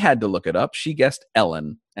 She had to look it up. She guessed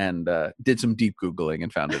Ellen and did some deep Googling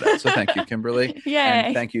and found it out. So thank you, Kimberly. Yay.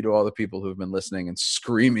 And thank you to all the people who've been listening and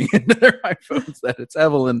screaming into their iPhones that it's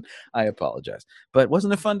Evelyn. I apologize. But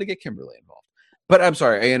wasn't it fun to get Kimberly involved? But I'm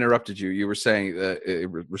sorry, I interrupted you. You were saying,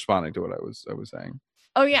 responding to what I was saying.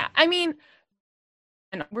 Oh, yeah. I mean,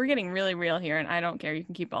 and we're getting really real here, and I don't care. You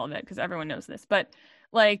can keep all of it because everyone knows this. But,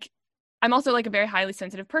 like, I'm also, like, a very highly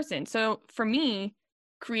sensitive person. So, for me,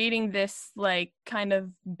 creating this, like, kind of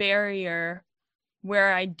barrier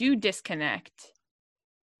where I do disconnect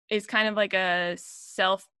is kind of like a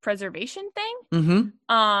self-preservation thing.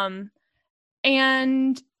 Mm-hmm.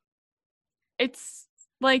 And it's,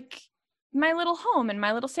 like, my little home and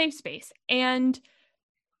my little safe space. And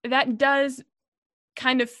that does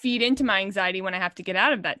kind of feed into my anxiety when I have to get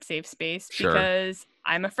out of that safe space because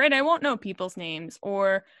I'm afraid I won't know people's names,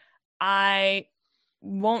 or I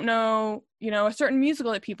won't know, a certain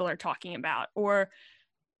musical that people are talking about, or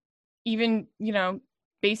even,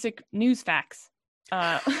 basic news facts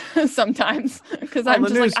sometimes, because I'm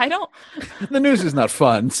just news, like, I don't. The news is not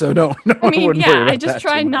fun, so no. I mean, wouldn't worry about I just that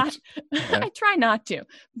try too not. much. Yeah. I try not to,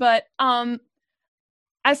 but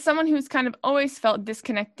as someone who's kind of always felt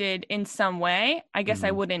disconnected in some way, I guess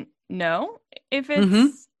I wouldn't know if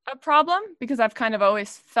it's a problem, because I've kind of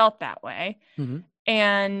always felt that way.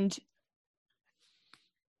 And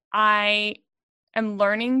I am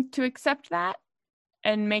learning to accept that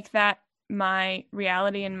and make that my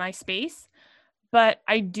reality and my space. But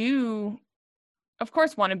I do, of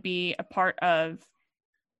course, want to be a part of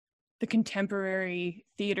the contemporary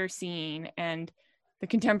theater scene and the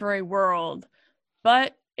contemporary world,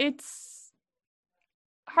 but it's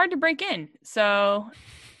hard to break in. So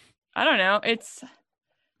I don't know. It's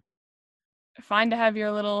fine to have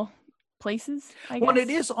your little places, I guess. Well, it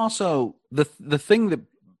is also the thing that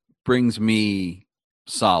brings me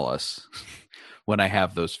solace when I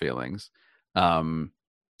have those feelings,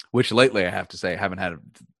 which lately I have to say I haven't had.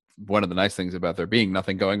 One of the nice things about there being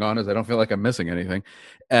nothing going on is I don't feel like I'm missing anything.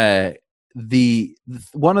 One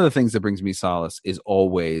of the things that brings me solace is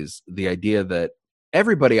always the idea that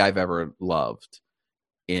everybody I've ever loved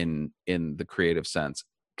in the creative sense,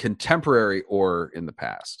 contemporary or in the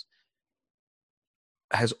past,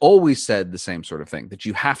 has always said the same sort of thing, that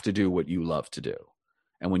you have to do what you love to do.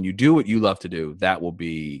 And when you do what you love to do, that will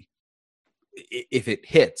be, if it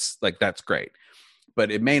hits, like, that's great,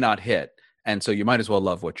 but it may not hit. And so you might as well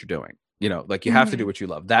love what you're doing. Like, you have to do what you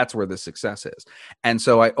love. That's where the success is. And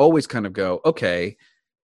so I always kind of go, okay,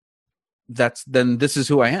 then this is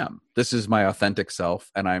who I am. This is my authentic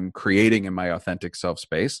self, and I'm creating in my authentic self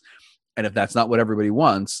space. And if that's not what everybody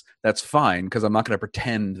wants, that's fine, because I'm not going to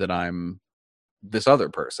pretend that I'm this other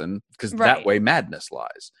person, because that way madness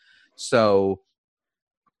lies. So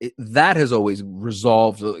that has always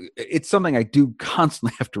resolved. It's something I do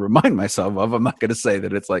constantly have to remind myself of. I'm not going to say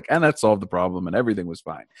that it's like, and that solved the problem and everything was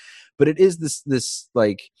fine. But it is this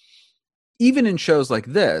like, even in shows like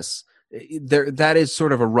this, that is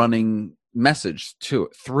sort of a running message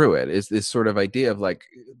through it, is this sort of idea of like,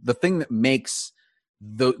 the thing that makes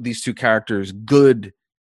these two characters good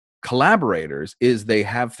collaborators is they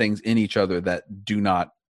have things in each other that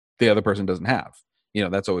the other person doesn't have.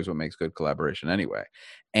 That's always what makes good collaboration anyway.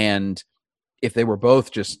 And if they were both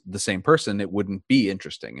just the same person, it wouldn't be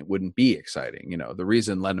interesting. It wouldn't be exciting. The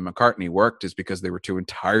reason Lennon and McCartney worked is because they were two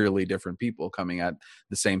entirely different people coming at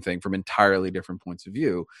the same thing from entirely different points of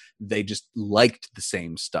view. They just liked the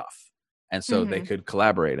same stuff. And so they could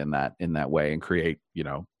collaborate in that way and create,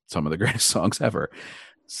 some of the greatest songs ever.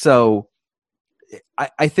 So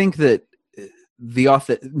I think that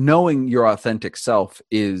knowing your authentic self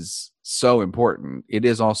is so important. It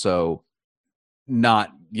is also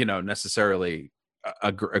not, necessarily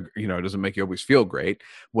it doesn't make you always feel great,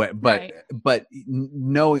 but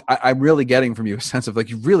knowing, I'm really getting from you a sense of like,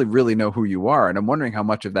 you really, really know who you are. And I'm wondering how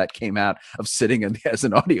much of that came out of sitting as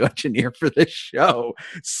an audio engineer for this show,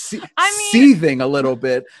 seething a little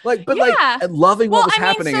bit, like loving what was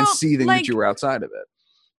happening and seething that you were outside of it.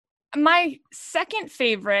 My second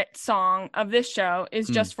favorite song of this show is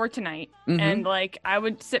Just for Tonight. And like, I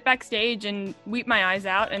would sit backstage and weep my eyes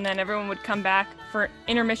out, and then everyone would come back for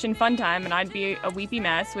intermission fun time, and I'd be a weepy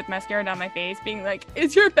mess with mascara down my face being like,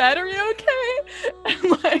 is your battery okay?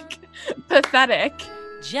 And like, pathetic.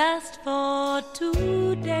 Just for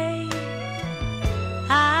today,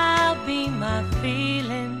 I'll be my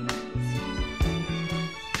feelings,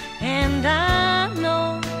 and I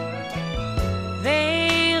know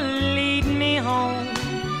they'll lead me home.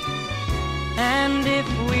 And if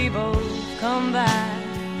we both come back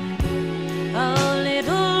a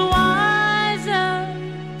little wiser,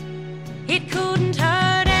 it couldn't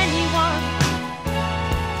hurt anyone.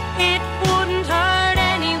 It wouldn't hurt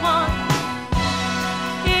anyone.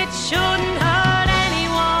 It shouldn't hurt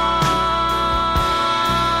anyone.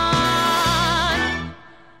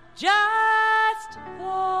 Just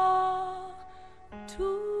for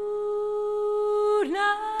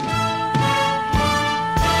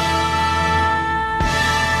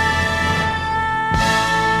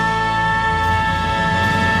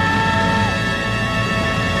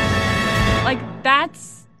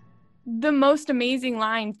That's the most amazing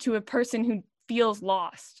line to a person who feels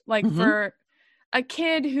lost. Like for a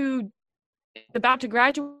kid who is about to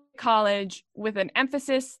graduate college with an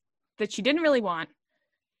emphasis that she didn't really want,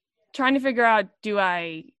 trying to figure out, do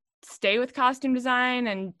I stay with costume design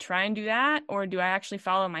and try and do that? Or do I actually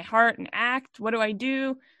follow my heart and act? What do I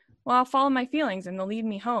do? Well, I'll follow my feelings and they'll lead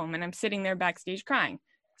me home. And I'm sitting there backstage crying.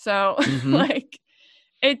 So like,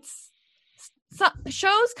 it's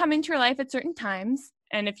shows come into your life at certain times,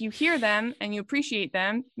 and if you hear them and you appreciate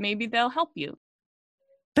them, maybe they'll help you.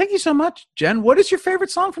 Thank you so much, Jen. What is your favorite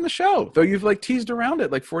song from the show? Though you've like teased around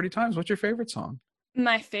it like 40 times. What's your favorite song?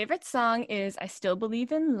 My favorite song is I Still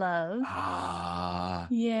Believe in Love. Ah.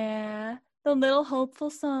 Yeah. The little hopeful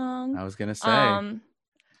song. I was going to say.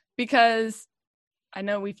 Because I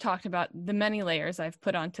know we've talked about the many layers I've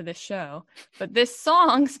put onto this show, but this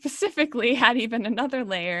song specifically had even another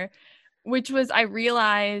layer, which was I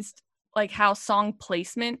realized like how song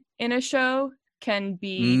placement in a show can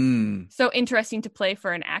be so interesting to play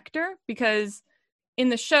for an actor, because in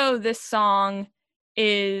the show, this song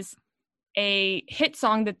is a hit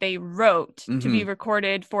song that they wrote to be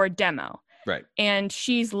recorded for a demo. Right. And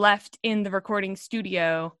she's left in the recording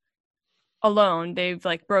studio alone. They've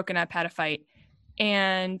like broken up, had a fight.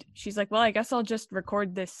 And she's like, well, I guess I'll just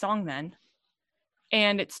record this song then.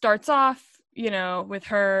 And it starts off, you know, with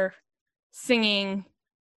her singing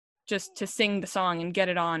just to sing the song and get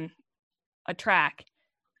it on a track.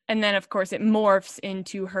 And then, of course, it morphs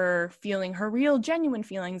into her feeling her real, genuine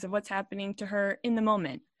feelings of what's happening to her in the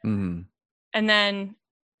moment. Mm-hmm. And then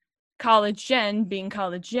College Jen being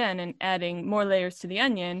College Jen and adding more layers to the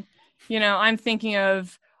onion, you know, I'm thinking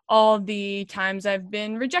of all the times I've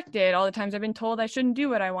been rejected, all the times I've been told I shouldn't do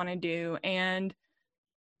what I want to do. And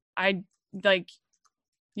I, like,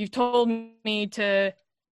 you've told me to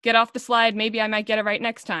get off the slide. Maybe I might get it right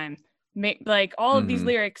next time. Like, all of these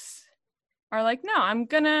lyrics are like, no,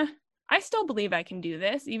 I still believe I can do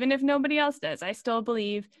this, even if nobody else does. I still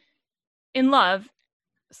believe in love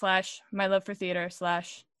 / my love for theater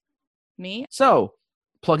 / me. So,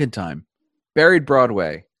 plug-in time. Buried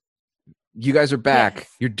Broadway. You guys are back.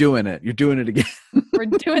 Yes. You're doing it. You're doing it again. We're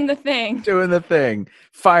doing the thing. Doing the thing.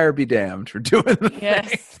 Fire be damned. We're doing the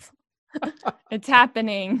thing. It's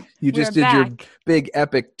happening. You just did your big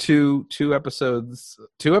epic two episodes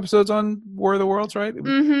on War of the Worlds, right?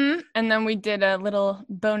 And then we did a little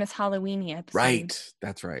bonus Halloween-y episode. Right.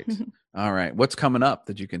 That's right. All right. What's coming up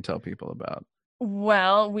that you can tell people about?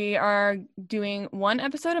 Well, we are doing one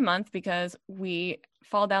episode a month because we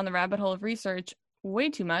fall down the rabbit hole of research way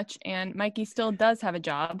too much, and Mikey still does have a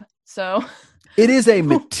job. So it is a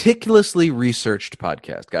meticulously researched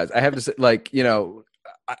podcast, guys. I have to say, like, you know,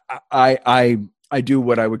 I do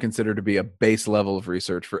what I would consider to be a base level of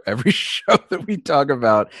research for every show that we talk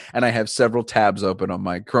about, and I have several tabs open on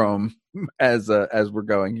my Chrome as we're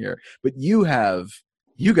going here. But you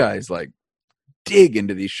guys like dig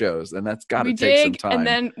into these shows, and that's got to take some time. And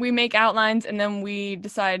then we make outlines, and then we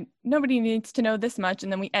decide nobody needs to know this much,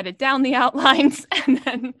 and then we edit down the outlines,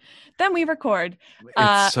 and then we record.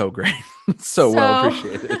 It's so great. so well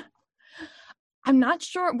appreciated. I'm not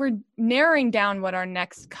sure. We're narrowing down what our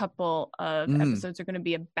next couple of episodes are going to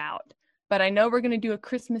be about, but I know we're going to do a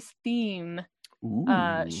Christmas theme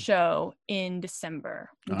show in December.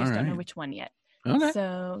 We just don't know which one yet. Okay.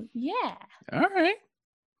 So yeah. All right.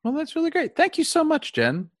 Well, that's really great. Thank you so much,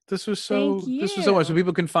 Jen. This was so much. So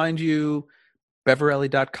people can find you.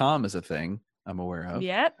 Bevarelli.com is a thing I'm aware of.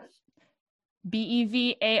 Yep.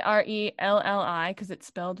 Bevarelli, because it's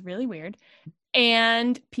spelled really weird.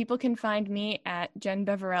 And people can find me at Jen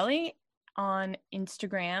Bevarelli on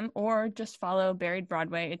Instagram, or just follow Buried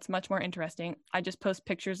Broadway. It's much more interesting. I just post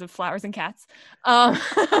pictures of flowers and cats.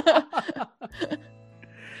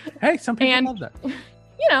 Hey, some people love that.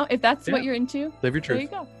 You know, if that's what you're into, live your truth.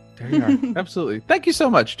 There you go. There you are. Absolutely. Thank you so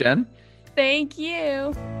much, Jen. Thank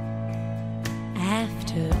you.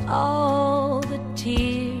 After all the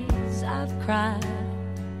tears I've cried,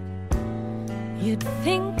 you'd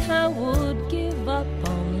think I would give up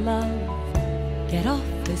on love, get off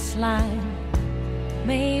this line.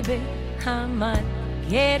 Maybe I might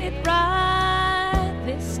get it right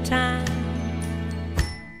this time.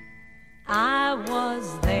 I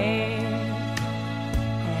was there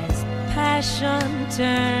as passion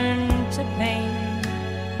turned to pain,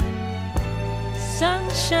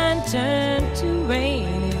 sunshine turned to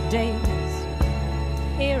rainy days.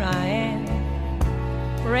 Here I am,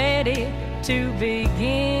 ready to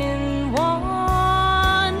begin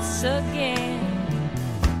once again.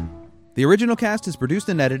 The Original Cast is produced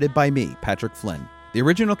and edited by me, Patrick Flynn. The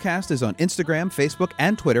Original Cast is on Instagram, Facebook,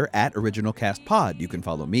 and Twitter at OriginalCastPod. You can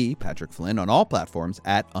follow me, Patrick Flynn, on all platforms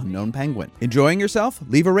at Unknown Penguin. Enjoying yourself?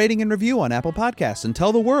 Leave a rating and review on Apple Podcasts and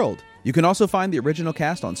tell the world. You can also find The Original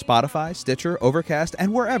Cast on Spotify, Stitcher, Overcast,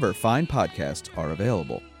 and wherever fine podcasts are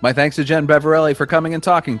available. My thanks to Jen Bevarelli for coming and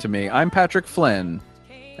talking to me. I'm Patrick Flynn,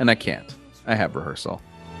 and I can't. I have rehearsal.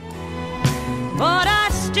 But I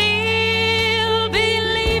still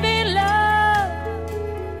believe in love,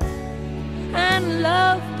 and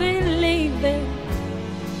love believing.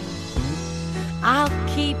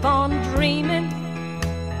 keep on dreaming,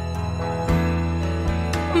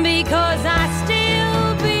 because I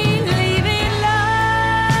still believe in love.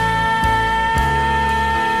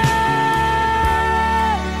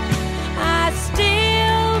 I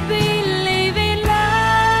still believe in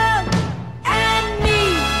love, and me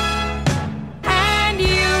and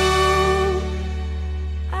you.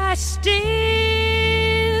 I still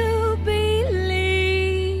believe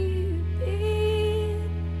in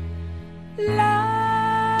love.